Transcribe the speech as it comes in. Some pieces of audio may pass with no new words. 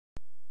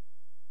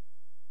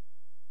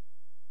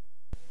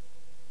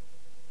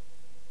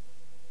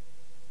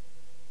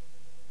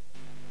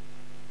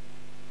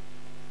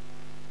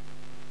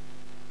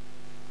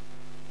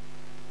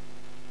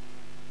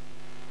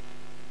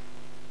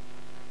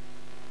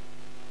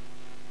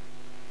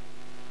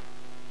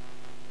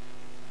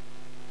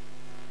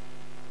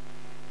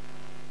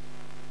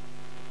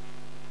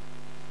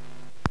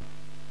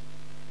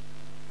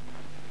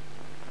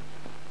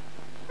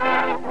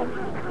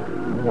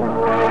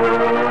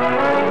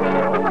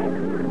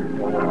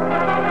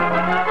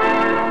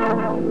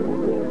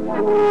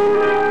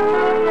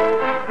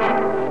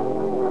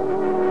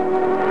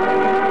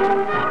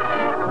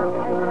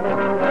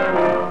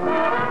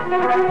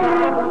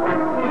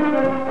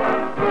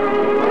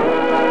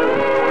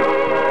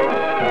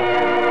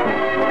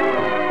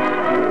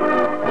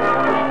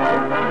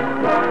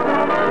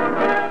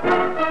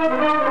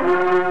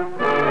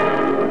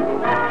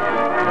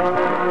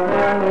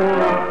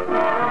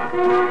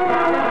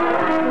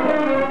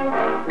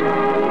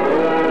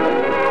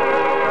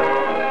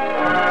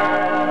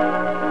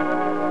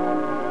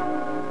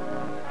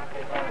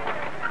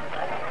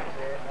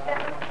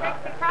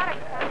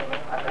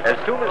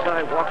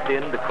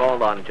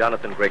called on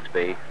Jonathan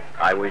Grigsby,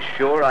 I was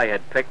sure I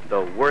had picked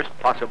the worst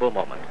possible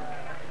moment.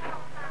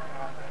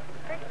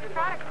 Grigsby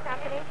Products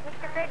Company,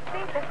 Mr.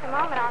 Grigsby, just a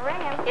moment, I'll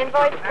ring him.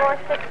 Invoice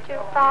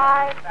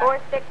 4625,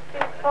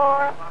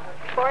 4624,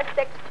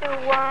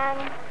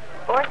 4621,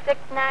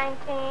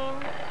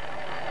 4619.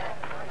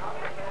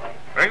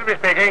 Grigsby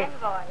speaking.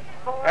 Invoice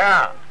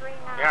Yeah.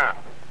 4239. Yeah.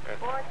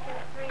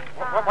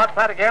 4235. What's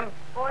that again?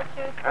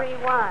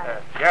 4231.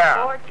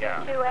 Yeah.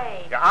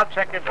 4228. Yeah, I'll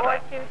check into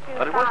that. 4225.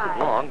 But it wasn't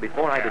long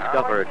before I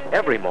discovered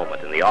every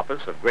moment in the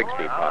office of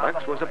Grigsby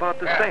Products was about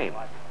the same,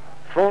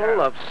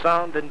 full of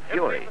sound and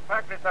fury. The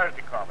factory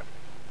Thursday, Corbin.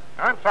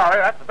 I'm sorry,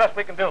 that's the best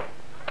we can do.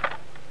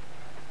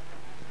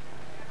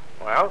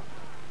 Well?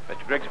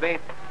 Mr. Grigsby,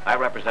 I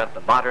represent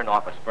the Modern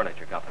Office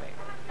Furniture Company.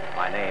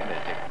 My name is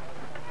Dick.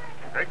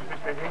 Grigsby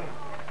speaking.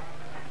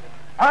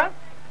 Huh?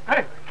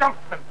 Hey, jump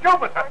it.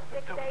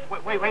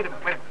 Wait a minute.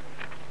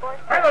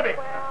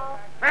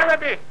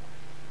 Featherby!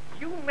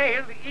 You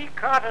mailed E.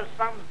 Carter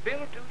Sons' bill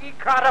to E.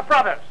 Carter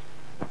Brothers.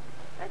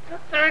 That's the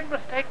third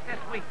mistake this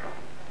week.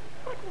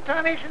 What in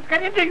tarnation's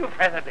get into you,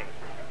 Featherby?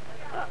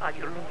 Are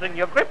you losing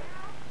your grip?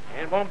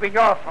 It won't be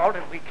your fault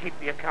if we keep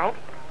the account.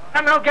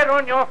 And now get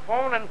on your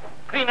phone and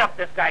clean up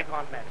this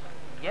daggone mess.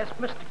 Yes,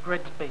 Mr.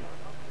 Grigsby.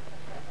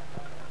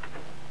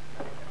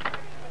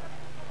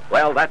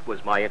 Well, that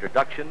was my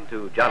introduction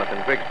to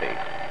Jonathan Grigsby.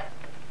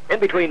 In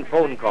between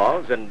phone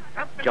calls and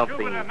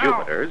jumping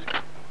Jupiters,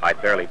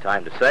 I'd barely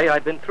time to say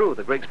I'd been through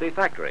the Grigsby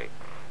factory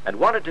and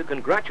wanted to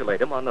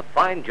congratulate him on the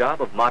fine job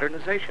of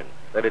modernization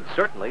that had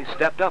certainly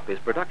stepped up his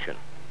production.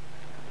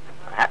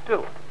 I had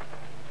to.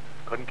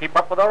 Couldn't keep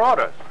up with our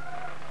orders.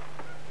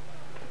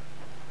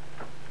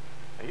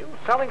 Are you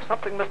selling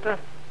something, mister?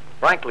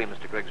 Frankly,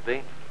 Mr.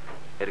 Grigsby,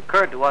 it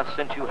occurred to us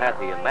since you had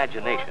the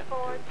imagination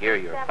to gear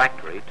your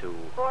factory to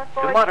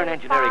modern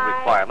engineering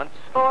requirements.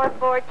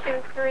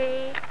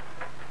 4423,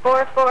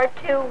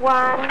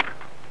 4421.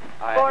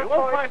 You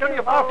won't find any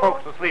of our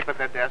folks asleep at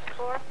their desks.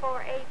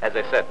 4482. As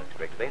I said, Mr.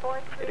 Grigsby,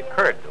 it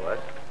occurred to us.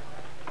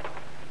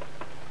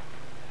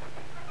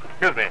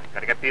 Excuse me,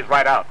 gotta get these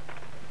right out.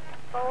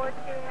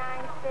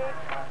 4296,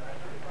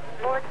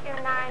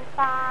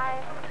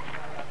 4295,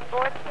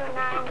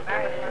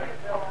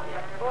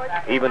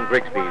 4293. Even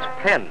Grigsby's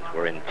pens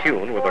were in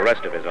tune with the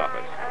rest of his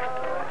office.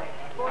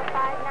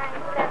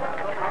 4597,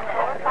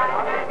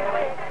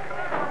 4596,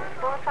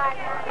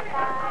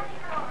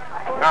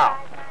 4595. Now,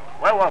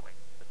 where were we?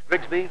 Mr.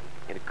 Grigsby,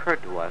 it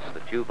occurred to us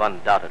that you've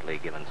undoubtedly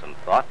given some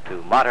thought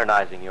to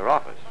modernizing your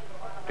office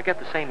to get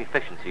the same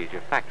efficiency as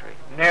your factory.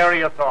 Nary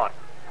your thought.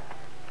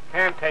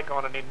 Can't take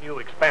on any new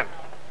expense.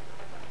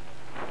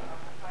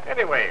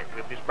 Anyway,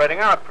 we'll be spreading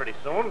out pretty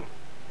soon.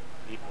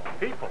 Need more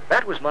people.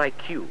 That was my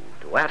cue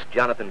to ask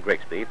Jonathan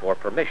Grigsby for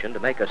permission to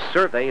make a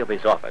survey of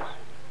his office,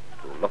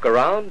 to look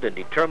around and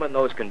determine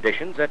those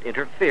conditions that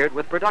interfered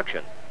with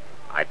production.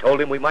 I told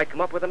him we might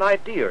come up with an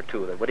idea or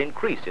two that would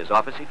increase his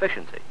office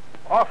efficiency.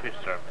 Office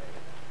survey.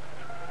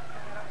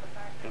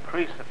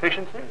 Increase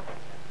efficiency?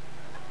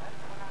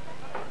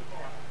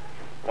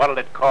 What'll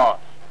it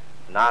cost?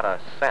 Not a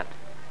cent.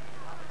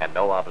 And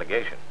no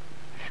obligation.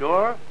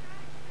 Sure?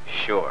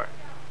 Sure.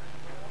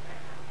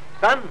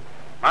 Son,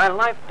 my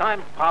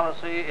lifetime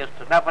policy is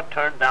to never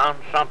turn down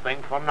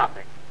something for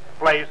nothing.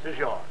 Place is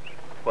yours.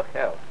 Well,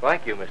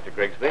 thank you, Mr.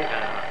 Grigsby.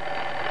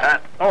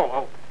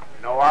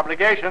 No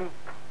obligation.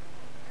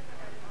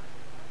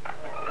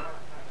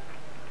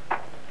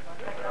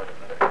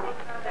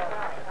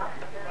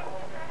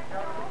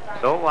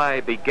 So I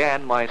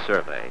began my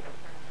survey.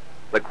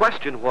 The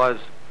question was,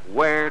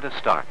 where to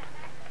start?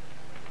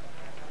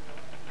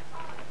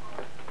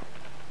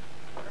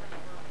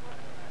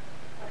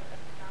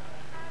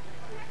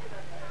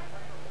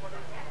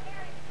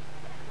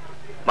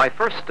 My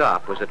first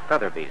stop was at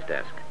Featherby's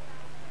desk.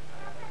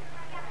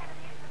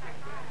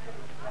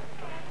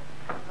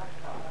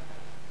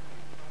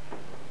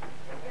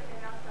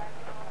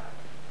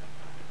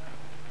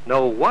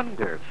 No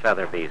wonder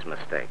Featherby's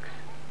mistakes.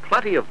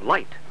 Plenty of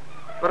light,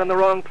 but in the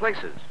wrong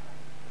places.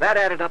 That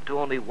added up to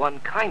only one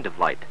kind of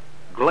light,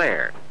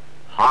 glare,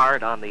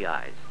 hard on the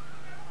eyes.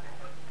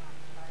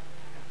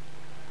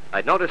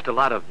 I noticed a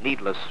lot of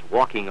needless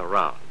walking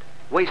around,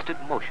 wasted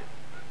motion.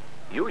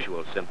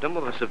 Usual symptom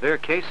of a severe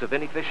case of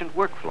inefficient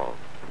workflow.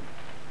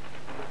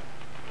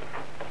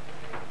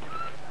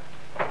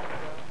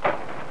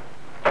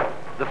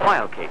 The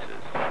file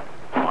cases,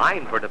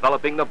 fine for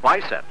developing the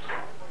biceps,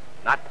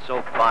 not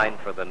so fine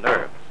for the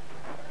nerves.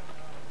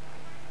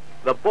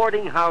 The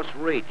boarding house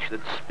reach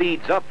that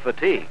speeds up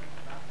fatigue,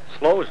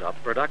 slows up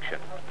production.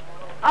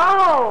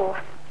 Oh,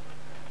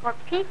 for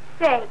Pete's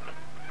sake.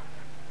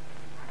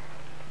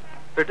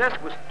 Her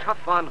desk was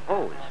tough on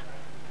hose,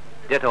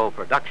 ditto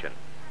production.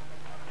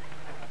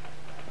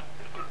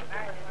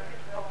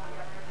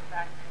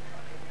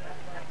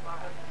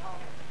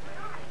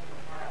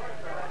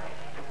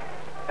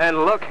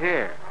 And look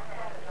here,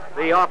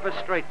 the office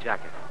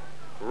straitjacket,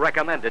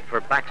 recommended for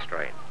back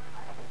strain.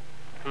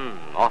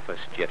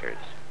 Office jitters.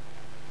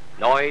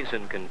 Noise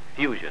and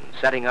confusion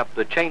setting up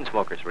the chain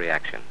smoker's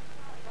reaction.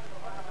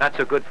 Not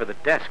so good for the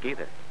desk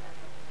either.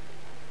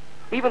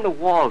 Even the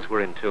walls were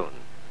in tune.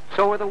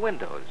 So were the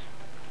windows.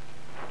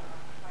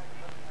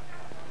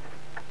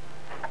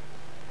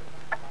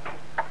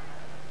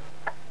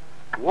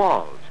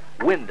 Walls,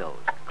 windows,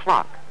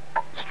 clock,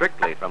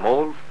 strictly from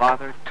old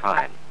Father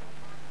Time.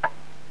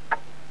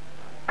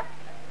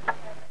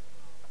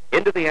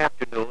 Into the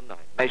afternoon, I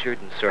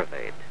measured and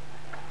surveyed.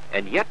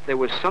 And yet there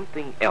was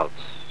something else,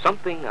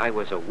 something I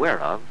was aware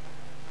of,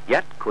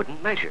 yet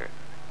couldn't measure.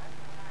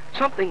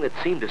 Something that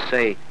seemed to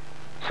say,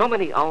 so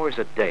many hours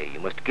a day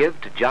you must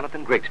give to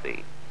Jonathan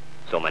Grigsby,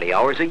 so many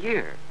hours a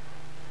year.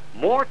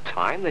 More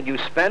time than you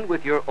spend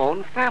with your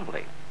own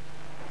family.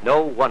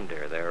 No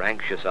wonder their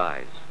anxious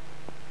eyes,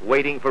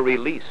 waiting for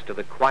release to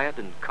the quiet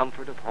and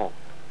comfort of home.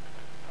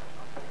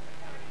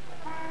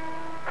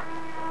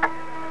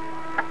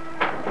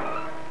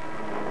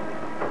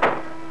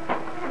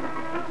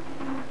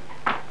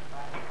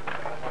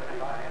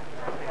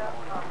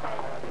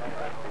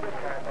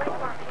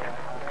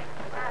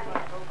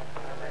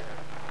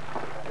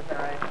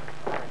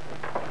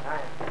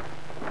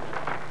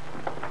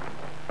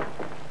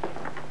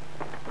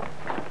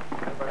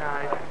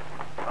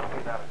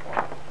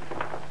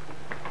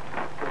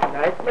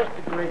 Night,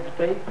 Mr.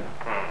 Grigsby.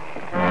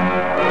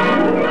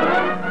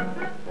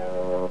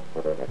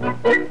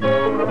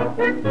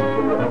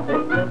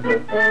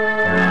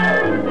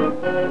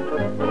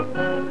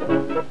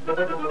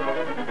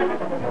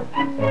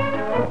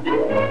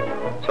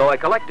 So I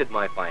collected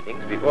my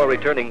findings before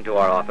returning to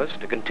our office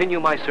to continue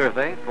my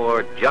survey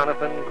for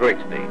Jonathan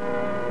Grigsby.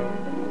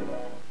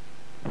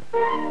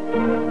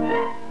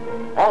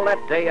 All that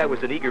day I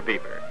was an eager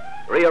beaver,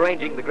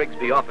 rearranging the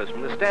Grigsby office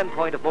from the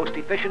standpoint of most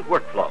efficient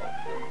workflow.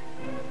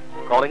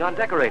 Calling on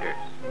decorators.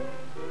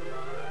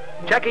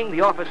 Checking the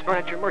office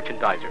furniture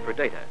merchandiser for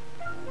data.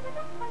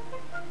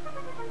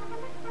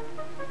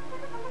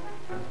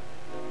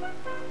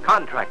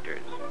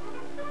 Contractors.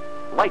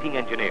 Lighting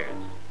engineers.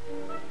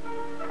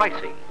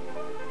 Pricing.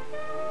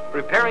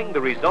 Preparing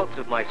the results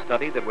of my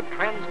study that would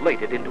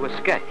translate it into a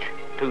sketch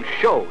to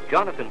show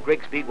Jonathan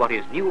Grigsby what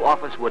his new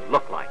office would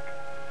look like.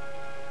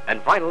 And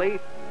finally,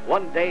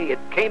 one day it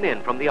came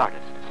in from the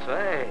artist.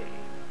 Say,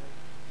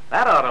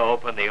 that ought to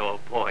open the old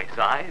boy's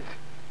eyes.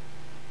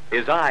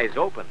 His eyes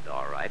opened,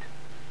 all right,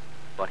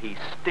 but he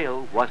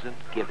still wasn't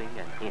giving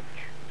an inch.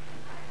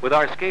 With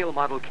our scale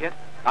model kit,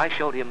 I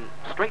showed him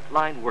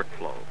straight-line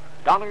workflow,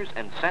 dollars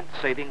and cent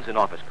savings in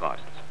office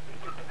costs.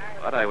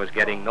 But I was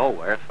getting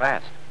nowhere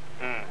fast.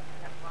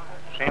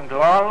 Seem to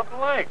all look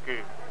alike,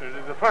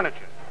 the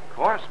furniture. Of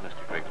course,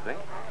 Mr. Grigsby.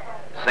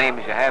 Same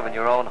as you have in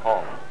your own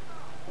home.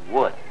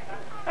 Wood.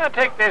 Now,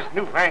 take this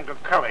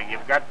newfangled color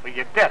you've got for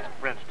your desk,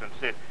 for instance.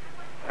 It's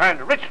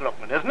kind of rich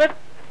looking, isn't it?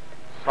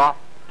 Soft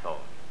tone.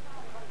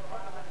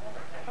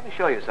 Let me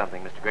show you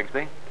something, Mr.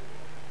 Grigsby.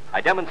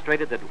 I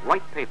demonstrated that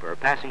white paper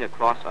passing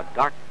across a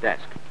dark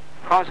desk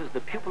causes the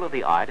pupil of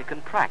the eye to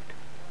contract,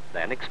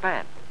 then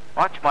expand.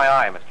 Watch my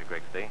eye, Mr.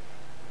 Grigsby.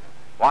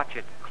 Watch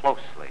it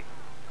closely.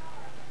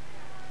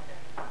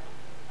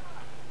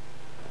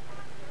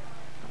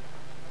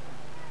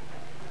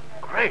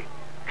 Great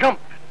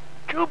jumping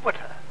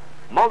Jupiter.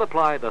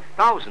 Multiply the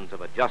thousands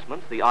of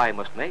adjustments the eye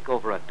must make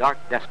over a dark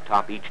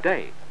desktop each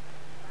day.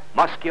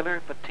 Muscular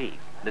fatigue,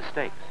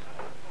 mistakes.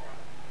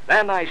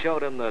 Then I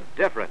showed him the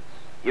difference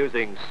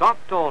using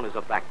soft tone as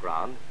a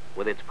background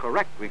with its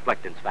correct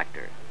reflectance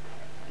factor.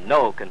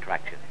 No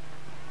contraction.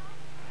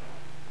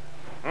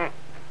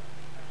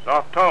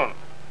 Soft tone.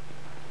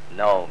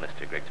 No,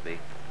 Mr. Grigsby.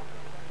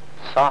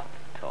 Soft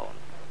tone.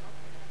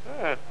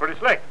 It's pretty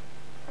slick.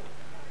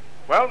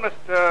 Well,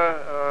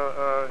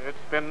 it's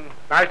been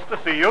nice to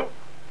see you.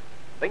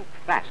 Think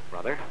fast,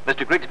 brother.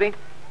 Mr. Grigsby,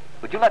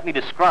 would you let me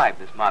describe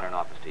this modern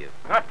office to you?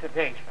 Not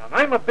today, son.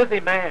 I'm a busy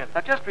man.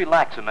 Now, just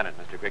relax a minute,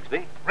 Mr.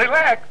 Grigsby.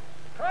 Relax.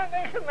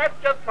 Carnation, that's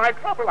just my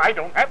trouble. I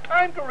don't have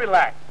time to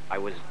relax. I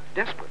was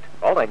desperate.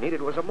 All I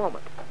needed was a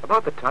moment.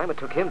 About the time it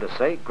took him to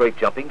say great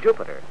jumping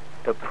Jupiter,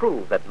 to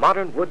prove that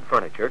modern wood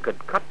furniture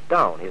could cut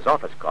down his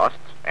office costs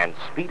and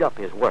speed up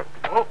his work.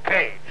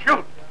 Okay,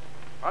 shoot.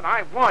 But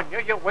I warn you,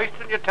 you're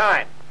wasting your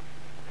time.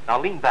 Now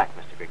lean back,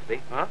 Mr.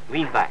 Grigsby. Huh?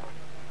 Lean back.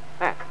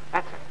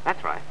 That's it.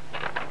 That's right.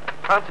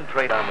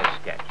 Concentrate on this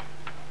sketch.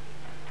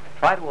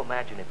 Try to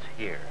imagine it's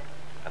here.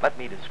 And let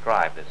me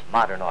describe this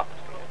modern office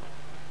to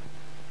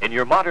you. In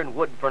your modern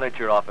wood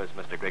furniture office,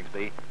 Mr.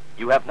 Grigsby,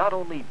 you have not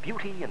only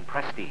beauty and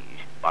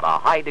prestige, but a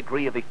high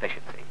degree of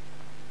efficiency.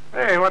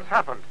 Hey, what's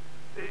happened?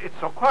 It's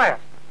so quiet.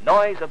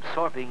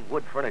 Noise-absorbing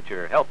wood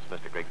furniture helps,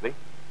 Mr. Grigsby.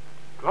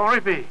 Glory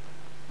be.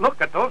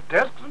 Look at those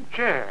desks and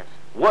chairs.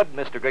 Wood,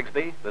 Mr.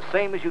 Grigsby, the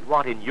same as you'd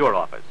want in your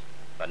office.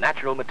 The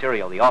natural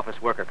material the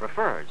office worker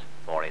prefers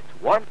for its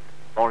warmth,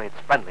 for its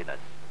friendliness.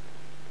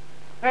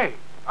 Hey,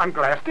 I'm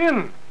glassed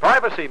in.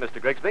 Privacy, Mr.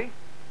 Grigsby.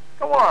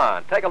 Go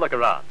on, take a look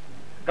around.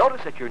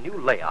 Notice that your new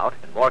layout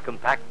and more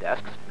compact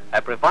desks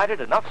have provided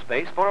enough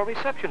space for a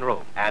reception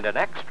room and an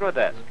extra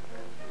desk.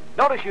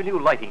 Notice your new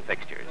lighting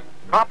fixtures,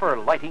 proper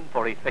lighting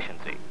for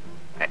efficiency.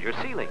 And your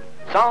ceiling,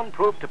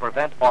 soundproof to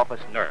prevent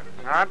office nerves.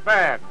 Not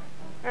bad.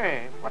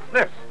 Hey, what's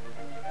this?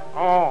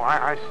 Oh,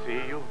 I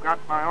see. You've got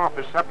my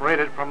office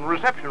separated from the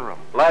reception room.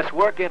 Less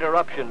work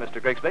interruption,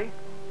 Mr. Grigsby.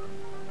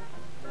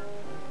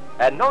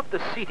 And note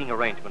the seating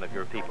arrangement of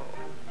your people.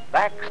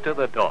 Backs to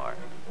the door.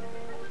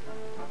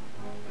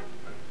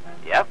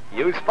 Yep,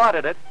 you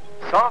spotted it.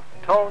 Soft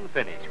tone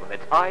finish with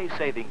its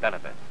eye-saving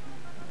benefits.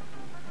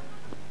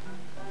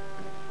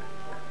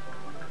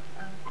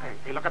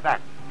 Hey, look at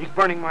that. He's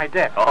burning my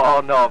desk.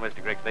 Oh, no,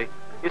 Mr. Grigsby.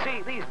 You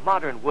see, these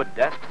modern wood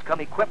desks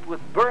come equipped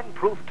with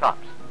burn-proof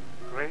tops.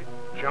 Great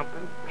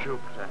jumping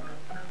Jupiter.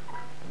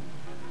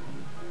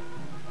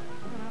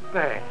 Not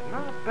bad,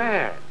 not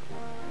bad.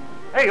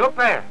 Hey, look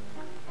there.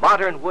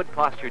 Modern wood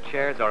posture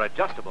chairs are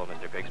adjustable,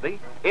 Mr. Grigsby.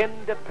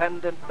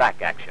 Independent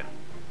back action.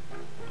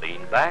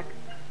 Lean back,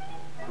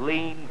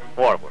 lean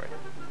forward.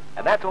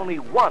 And that's only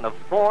one of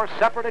 4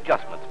 separate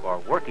adjustments for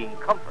working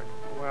comfort.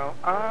 Well,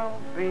 I'll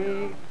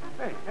be...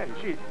 Hey,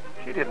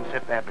 she didn't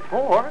sit there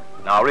before.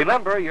 Now,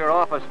 remember, your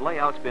office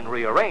layout's been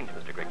rearranged,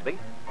 Mr. Grigsby.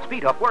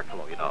 Speed up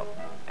workflow, you know.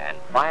 And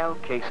file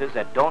cases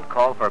that don't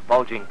call for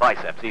bulging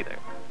biceps either.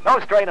 No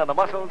strain on the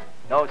muscles,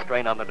 no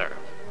strain on the nerves.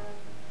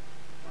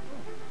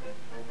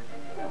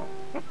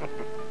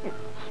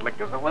 Slick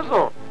as a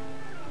whistle.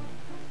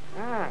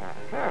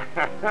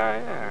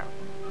 Yeah.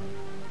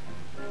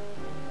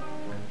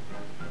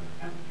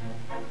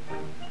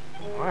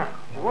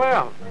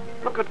 Well,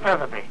 look at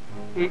Featherby.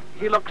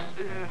 He looks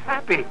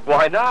happy.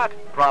 Why not?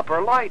 Proper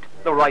light.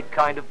 The right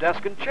kind of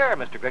desk and chair,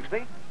 Mr.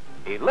 Grigsby.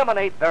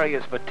 Eliminate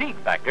various fatigue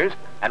factors,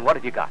 and what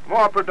have you got?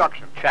 More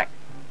production. Check.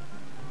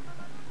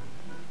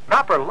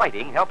 Proper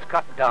lighting helps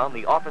cut down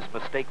the office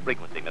mistake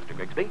frequency, Mr.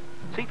 Grigsby.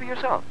 See for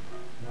yourself.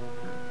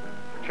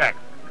 Check.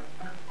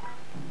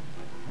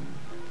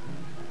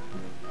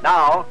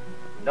 Now,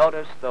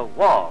 notice the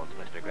walls,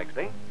 Mr.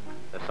 Grigsby.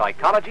 The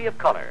psychology of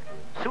color,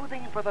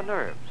 soothing for the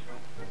nerves.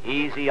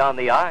 Easy on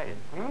the eyes.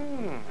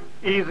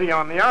 Easy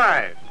on the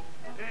eyes.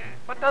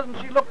 But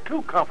doesn't she look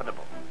too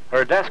comfortable?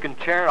 Her desk and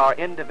chair are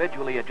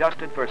individually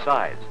adjusted for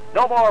size.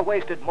 No more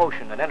wasted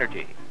motion and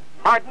energy.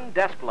 Hardened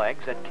desk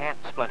legs that can't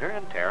splinter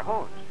and tear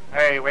holes.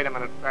 Hey, wait a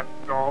minute. That's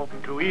all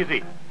too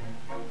easy.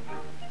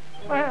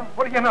 Well,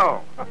 what do you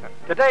know?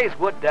 Today's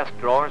wood desk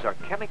drawers are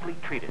chemically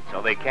treated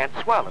so they can't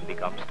swell and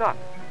become stuck.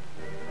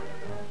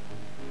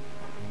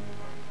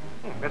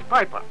 Miss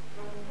Piper.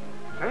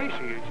 Say,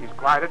 she's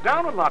quieted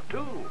down a lot,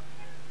 too.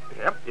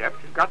 Yep,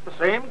 she's got the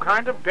same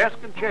kind of desk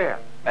and chair.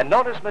 And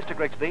notice, Mr.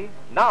 Grigsby,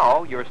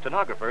 now your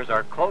stenographers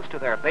are close to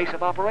their base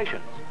of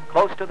operations,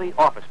 close to the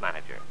office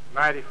manager.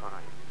 Mighty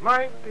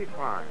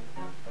fine.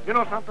 You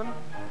know something?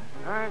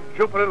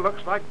 Jupiter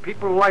looks like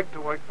people like to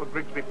work for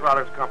Grigsby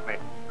Products Company.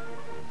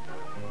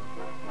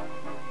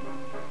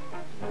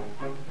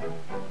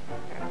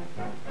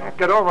 Can't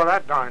get over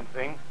that darn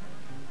thing.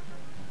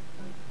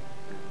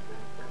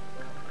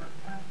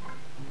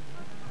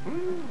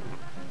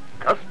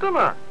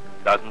 Customer.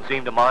 Doesn't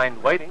seem to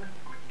mind waiting.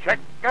 Check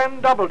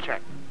and double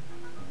check.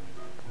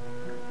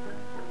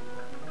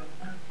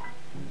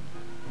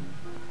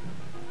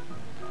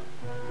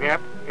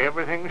 Yep,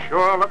 everything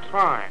sure looks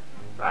fine.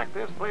 In fact,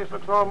 this place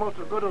looks almost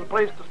as good as a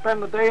place to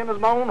spend the day in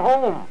his own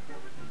home.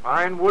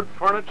 Fine wood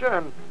furniture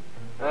and,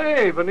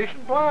 hey,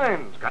 Venetian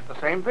blinds. Got the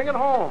same thing at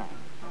home.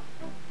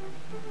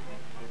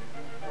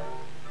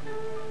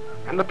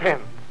 And the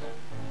pens.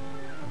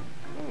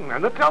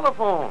 And the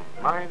telephone.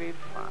 Mighty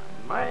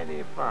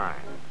fine.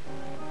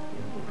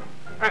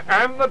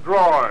 And the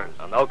drawers.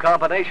 Well, no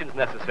combinations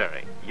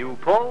necessary. You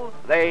pull,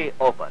 they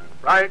open.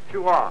 Right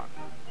you are.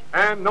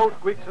 And no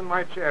squeaks in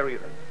my chair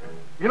either.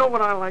 You know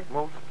what I like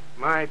most?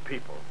 My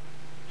people.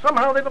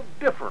 Somehow they look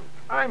different.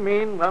 I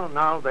mean, well,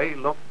 now they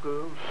look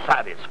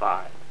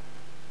satisfied.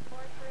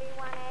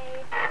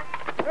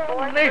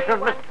 4318. Nation,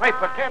 Miss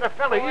Piper, can't a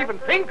fella even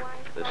think?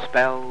 The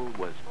spell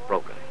was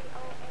broken.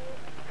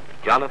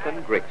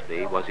 Jonathan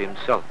Grigsby was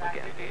himself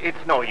again.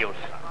 It's no use.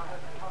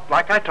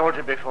 Like I told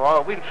you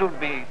before, we'll soon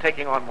be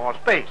taking on more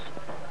space.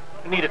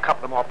 We need a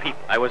couple of more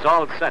people. I was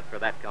all set for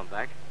that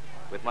comeback,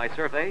 with my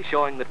survey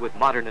showing that with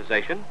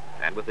modernization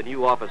and with the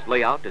new office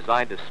layout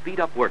designed to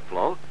speed up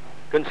workflow,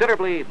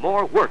 considerably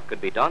more work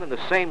could be done in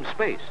the same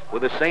space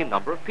with the same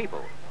number of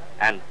people.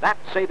 And that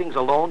savings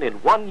alone in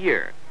 1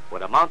 year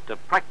would amount to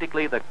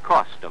practically the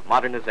cost of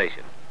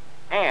modernization.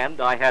 And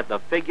I had the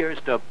figures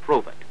to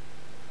prove it.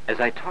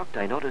 As I talked,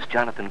 I noticed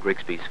Jonathan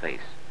Grigsby's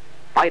face.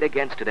 Fight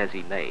against it as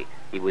he may,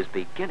 he was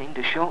beginning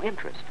to show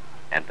interest.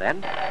 And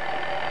then...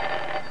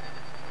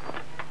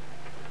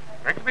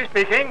 Grigsby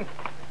speaking.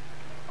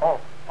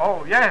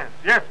 Oh, yes,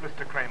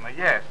 Mr. Kramer,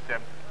 yes.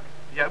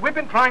 Yeah, we've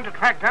been trying to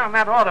track down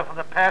that order for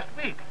the past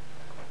week.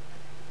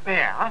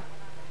 Yeah?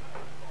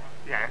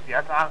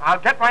 Yes, I'll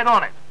get right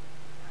on it.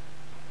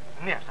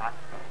 Yes,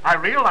 I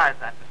realize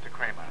that, Mr.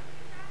 Kramer.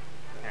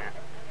 Yeah.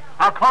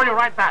 I'll call you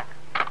right back.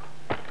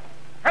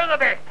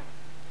 Featherby!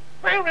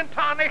 Where in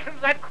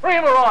tarnation's that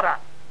Kramer order?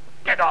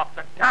 Get off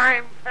the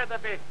dime,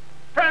 Featherby.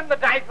 Turn the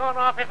daggone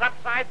office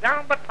upside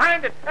down, but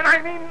find it, and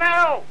I mean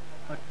now.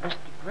 But, Mr.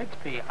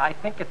 Grigsby, I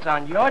think it's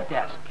on your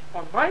desk.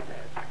 On my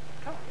desk?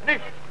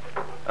 Nick.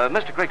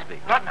 Mr. Grigsby.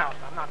 Not now,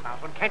 son, not now,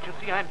 son. Can't you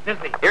see I'm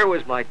busy? Here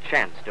was my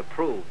chance to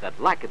prove that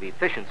lack of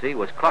efficiency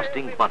was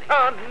costing money.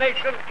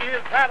 Nation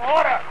is that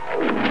order.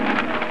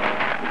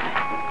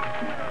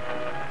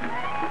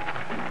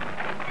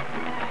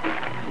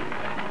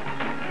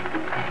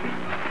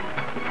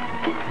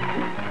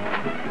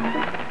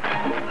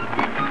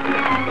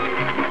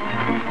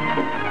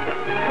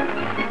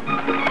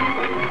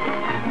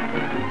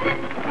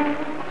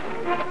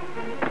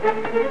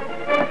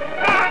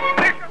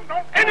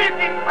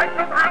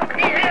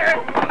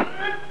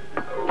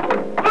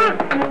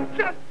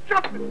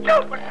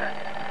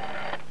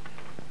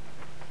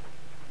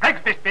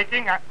 Grigsby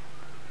speaking.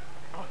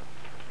 Oh,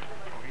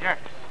 yes.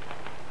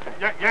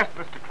 Yes,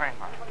 Mr.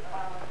 Kramer.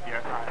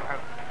 Yes,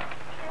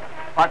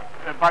 But,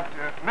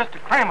 Mr.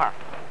 Kramer.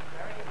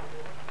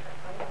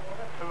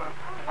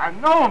 I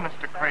know,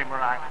 Mr.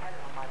 Kramer,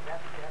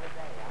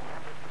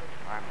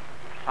 I'm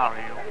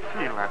sorry you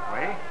feel that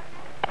way.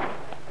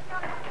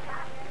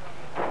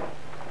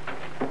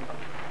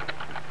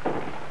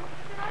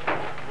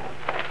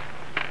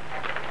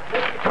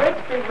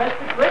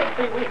 Mr.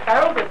 Grigsby, we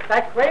found it.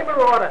 That Kramer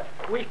order.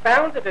 We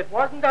found it. It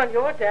wasn't on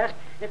your desk.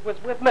 It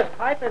was with Miss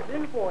Piper's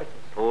invoices.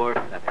 Poor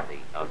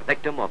Featherby, a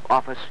victim of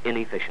office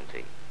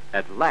inefficiency.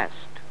 At last,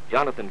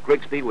 Jonathan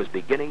Grigsby was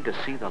beginning to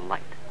see the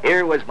light.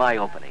 Here was my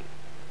opening.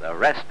 The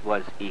rest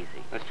was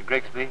easy. Mr.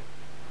 Grigsby,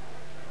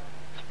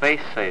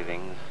 space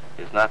savings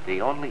is not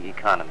the only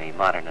economy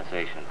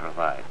modernization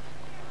provides.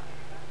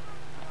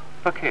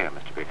 Look here,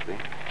 Mr. Grigsby.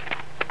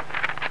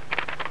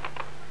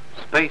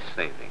 Space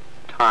saving,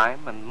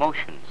 time and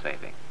motion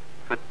saving,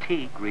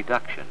 fatigue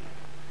reduction,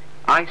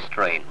 eye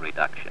strain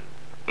reduction,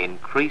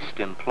 increased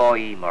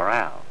employee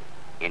morale,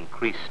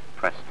 increased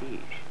prestige,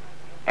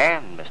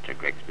 and, Mr.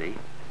 Grigsby,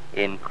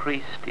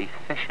 increased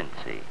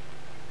efficiency.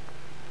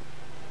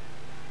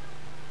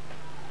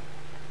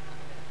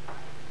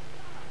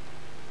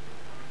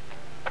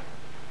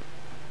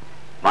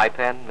 My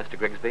pen, Mr.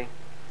 Grigsby?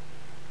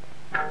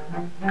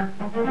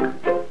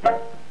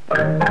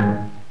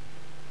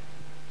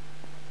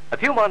 A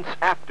few months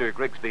after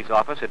Grigsby's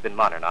office had been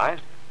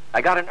modernized,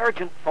 I got an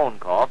urgent phone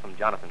call from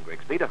Jonathan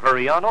Grigsby to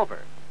hurry on over.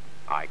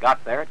 I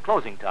got there at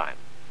closing time.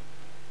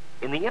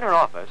 In the inner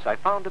office, I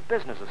found a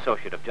business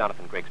associate of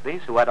Jonathan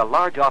Grigsby's who had a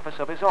large office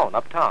of his own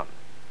uptown.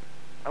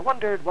 I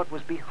wondered what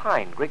was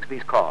behind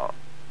Grigsby's call.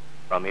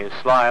 From his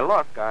sly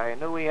look, I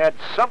knew he had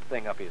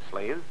something up his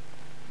sleeve,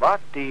 but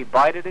he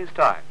bided his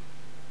time.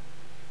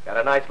 Got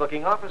a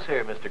nice-looking office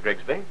here, Mr.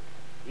 Grigsby.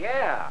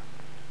 Yeah.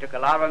 Took a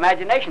lot of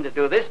imagination to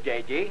do this,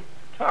 J.G.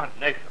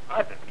 Nation,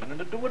 I've been meaning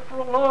to do it for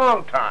a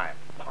long time.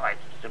 Why,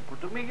 it's as simple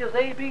to me as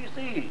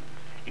ABC.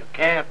 You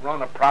can't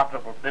run a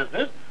profitable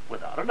business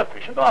without an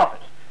efficient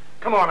office.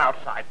 Come on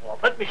outside, Walt.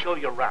 Let me show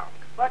you around.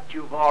 But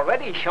you've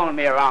already shown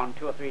me around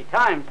 2 or 3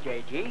 times,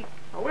 J.G.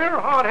 Now, we're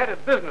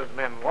hard-headed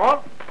businessmen,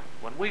 Walt.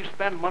 When we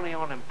spend money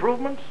on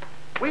improvements,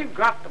 we've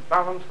got to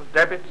balance the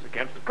debits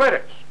against the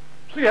credits.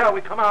 See how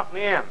we come out in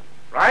the end,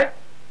 right?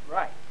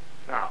 Right.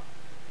 Now,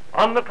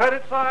 on the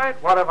credit side,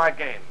 what have I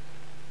gained?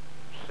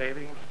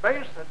 Saving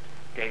space that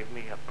gave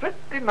me a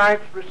pretty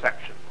nice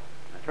reception.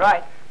 That's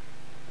right.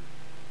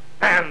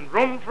 And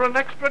room for an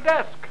extra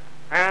desk.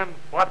 And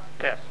what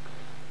desks?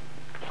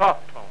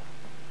 Soft tone.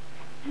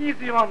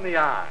 Easy on the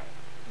eye.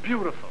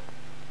 Beautiful.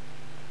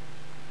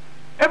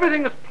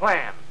 Everything is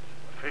planned.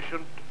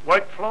 Efficient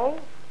workflow.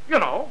 You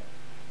know.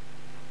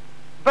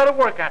 Better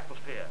work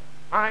atmosphere.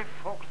 My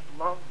folks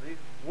love these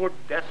wood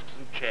desks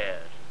and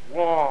chairs.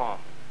 Warm.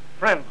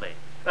 Friendly.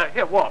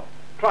 Here, Walt.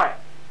 Try it.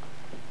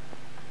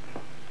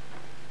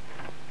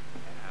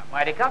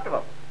 Mighty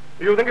comfortable.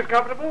 You think it's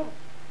comfortable?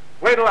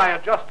 Wait till I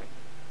adjust it.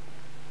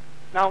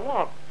 Now,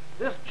 Walt,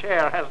 this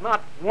chair has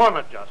not one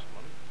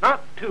adjustment,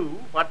 not 2,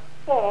 but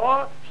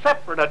 4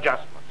 separate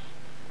adjustments.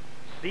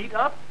 Seat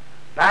up,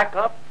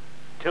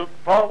 tilt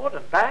forward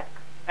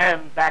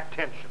and back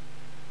tension.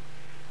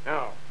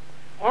 Now,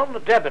 on the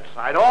debit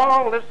side,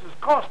 all this has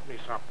cost me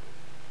something.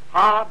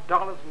 Hard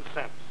dollars and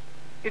cents.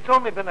 It's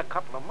only been a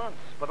couple of months,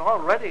 but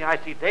already I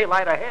see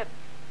daylight ahead.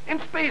 In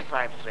space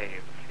I've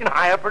saved, in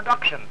higher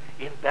production,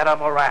 in better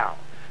morale.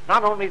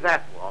 Not only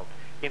that, Walt,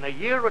 in a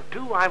year or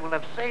 2 I will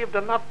have saved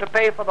enough to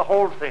pay for the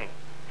whole thing.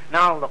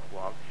 Now look,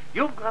 Walt,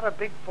 you've got a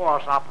big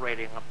force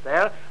operating up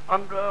there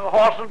under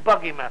horse and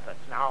buggy methods.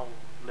 Now,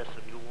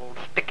 listen, you old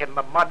stick in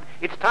the mud,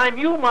 it's time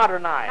you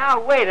modernize.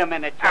 Now, wait a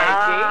minute,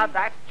 J.G.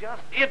 That's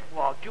just it,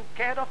 Walt. You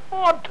can't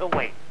afford to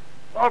wait.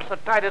 Walt's the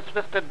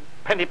tightest-fisted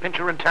penny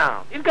pincher in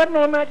town. He's got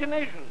no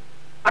imagination.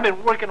 I've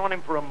been working on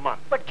him for a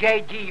month. But,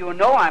 J.G., you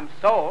know I'm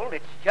sold.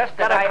 It's just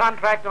that Got a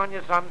contract on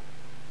you, son?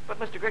 But,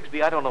 Mr.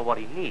 Grigsby, I don't know what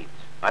he needs.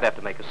 I'd have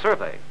to make a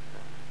survey.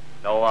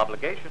 No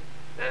obligation.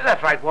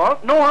 That's right,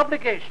 Walt. No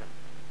obligation.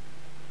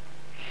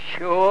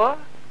 Sure?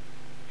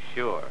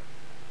 Sure.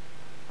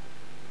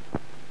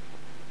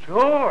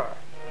 Sure.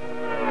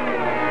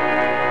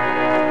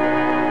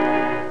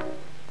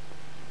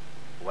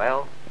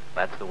 Well,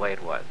 that's the way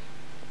it was.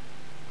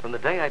 From the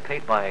day I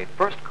paid my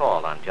first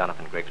call on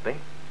Jonathan Grigsby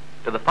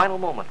to the final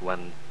moment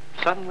when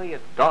suddenly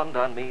it dawned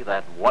on me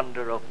that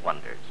wonder of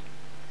wonders.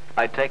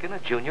 I'd taken a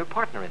junior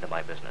partner into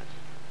my business.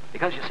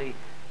 Because, you see,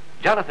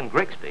 Jonathan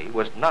Grigsby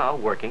was now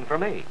working for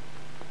me.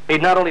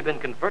 He'd not only been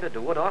converted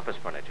to wood office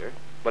furniture,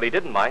 but he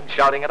didn't mind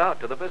shouting it out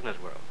to the business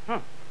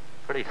world.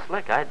 Pretty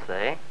slick, I'd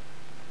say.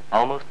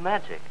 Almost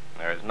magic.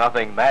 There's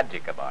nothing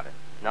magic about it.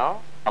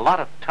 No? A lot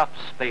of tough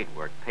spade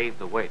work paved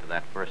the way to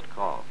that first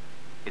call.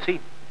 You see,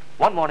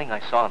 one morning I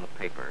saw in the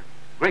paper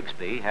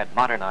Grigsby had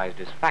modernized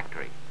his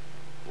factory.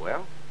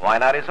 Well, why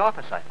not his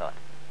office, I thought.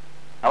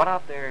 I went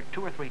out there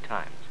 2 or 3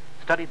 times,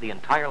 studied the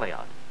entire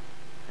layout.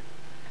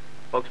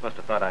 Folks must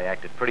have thought I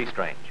acted pretty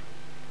strange.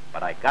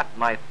 But I got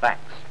my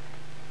facts.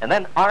 And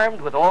then,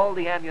 armed with all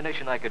the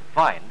ammunition I could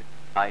find,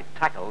 I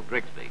tackled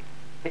Grigsby.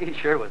 He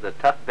sure was a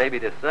tough baby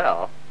to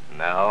sell.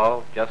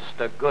 No, just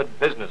a good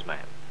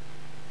businessman.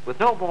 With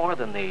no more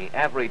than the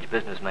average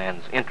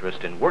businessman's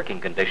interest in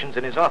working conditions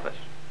in his office.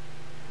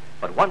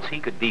 But once he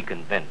could be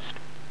convinced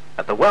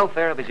that the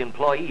welfare of his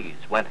employees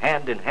went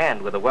hand in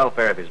hand with the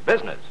welfare of his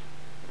business,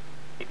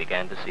 he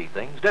began to see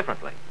things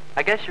differently.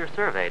 I guess your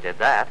survey did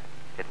that.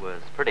 It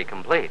was pretty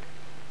complete.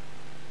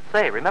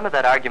 Say, remember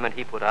that argument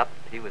he put up?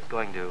 He was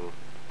going to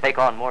take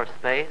on more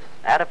space,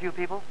 add a few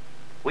people?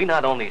 We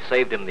not only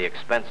saved him the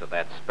expense of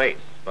that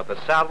space, but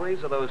the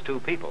salaries of those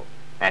 2 people.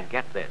 And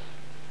get this,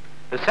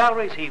 the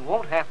salaries he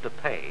won't have to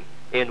pay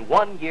in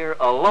 1 year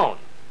alone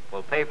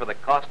will pay for the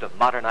cost of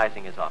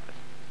modernizing his office.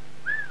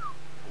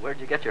 Where'd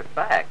you get your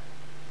facts?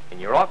 In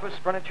your office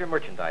furniture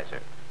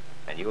merchandiser.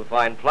 And you'll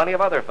find plenty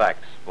of other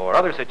facts for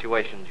other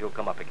situations you'll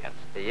come up against.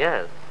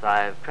 Yes,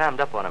 I've crammed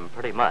up on him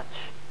pretty much.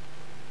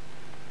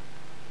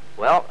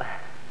 Well,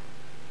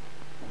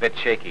 Bit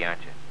shaky,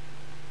 aren't you?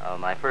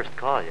 my first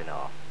call, you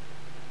know.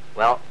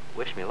 Well,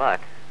 wish me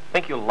luck.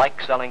 Think you'll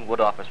like selling wood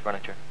office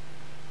furniture?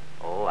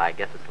 Oh, I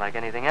guess it's like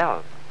anything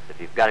else. If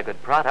you've got a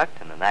good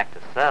product and an act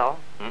to sell.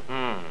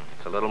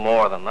 It's a little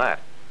more than that.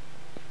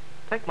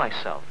 Take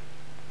myself.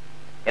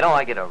 You know,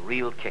 I get a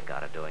real kick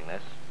out of doing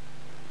this.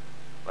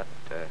 But,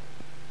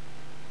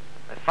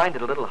 I find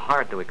it a little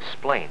hard to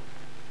explain.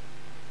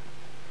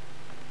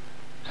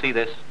 See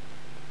this?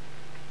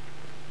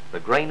 The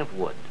grain of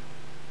wood.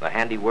 The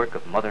handiwork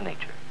of Mother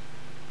Nature.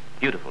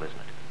 Beautiful, isn't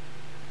it?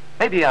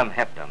 Maybe I'm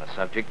hep on the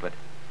subject, but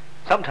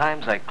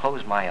sometimes I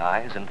close my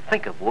eyes and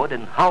think of wood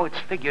and how it's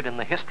figured in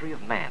the history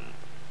of man.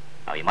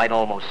 Now, you might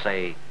almost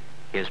say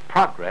his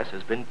progress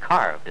has been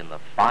carved in the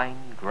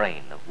fine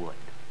grain of wood.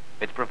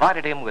 It's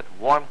provided him with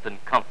warmth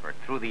and comfort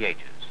through the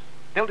ages,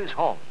 built his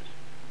homes.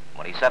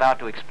 When he set out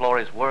to explore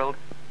his world,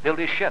 built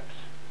his ships.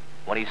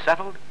 When he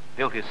settled,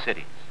 built his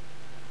cities.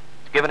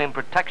 It's given him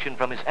protection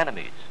from his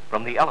enemies,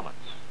 from the elements.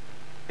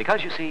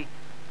 Because, you see,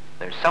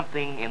 there's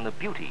something in the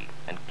beauty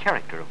and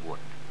character of wood.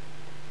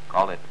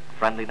 Call it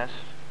friendliness,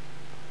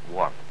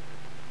 warmth.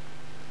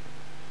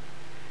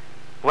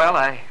 Well,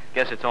 I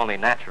guess it's only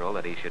natural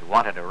that he should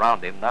want it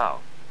around him now,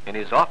 in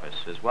his office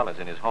as well as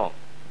in his home.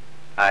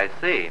 I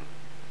see.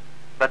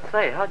 But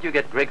say, how'd you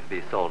get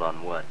Grigsby sold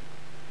on wood?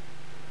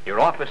 Your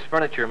office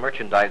furniture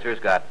merchandiser's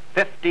got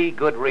 50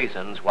 good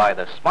reasons why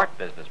the smart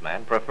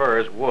businessman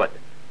prefers wood.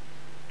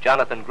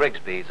 Jonathan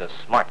Grigsby's a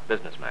smart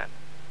businessman.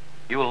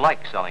 You'll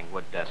like selling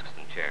wood desks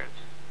and chairs.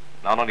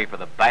 Not only for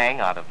the bang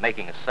out of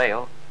making a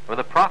sale, or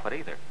the profit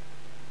either.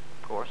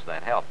 Of course,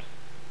 that helps.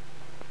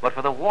 But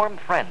for the warm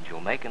friends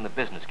you'll make in the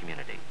business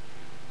community.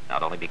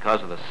 Not only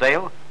because of the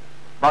sale,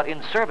 but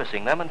in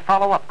servicing them and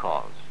follow-up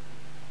calls.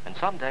 And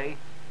someday,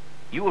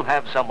 you'll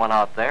have someone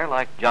out there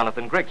like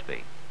Jonathan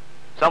Grigsby.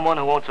 Someone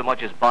who won't so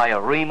much as buy a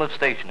ream of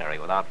stationery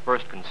without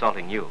first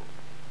consulting you.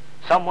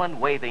 Someone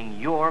waving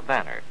your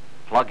banner,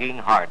 plugging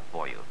hard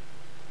for you.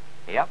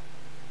 Yep.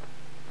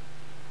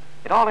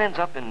 It all ends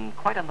up in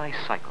quite a nice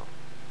cycle.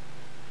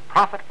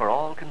 Profit for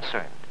all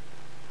concerned.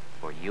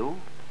 For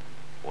you,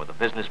 or the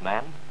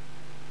businessman,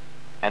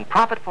 and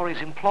profit for his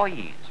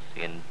employees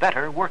in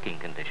better working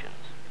conditions.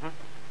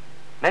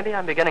 Maybe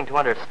I'm beginning to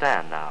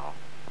understand now.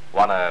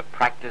 Want to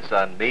practice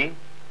on me?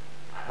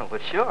 Well,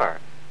 sure.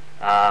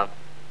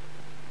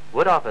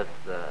 Wood office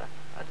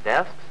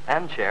desks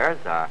and chairs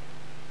are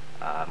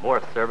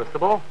more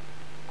serviceable,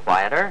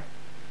 quieter,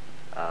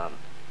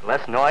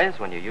 less noise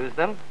when you use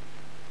them,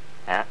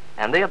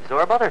 and they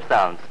absorb other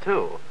sounds,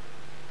 too.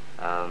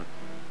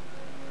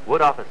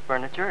 Wood office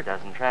furniture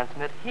doesn't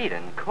transmit heat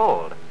and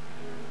cold.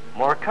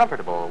 More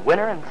comfortable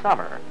winter and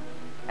summer.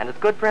 And it's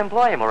good for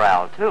employee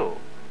morale, too.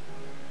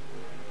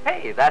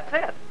 Hey, that's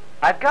it.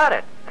 I've got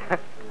it.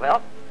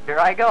 Well, here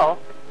I go.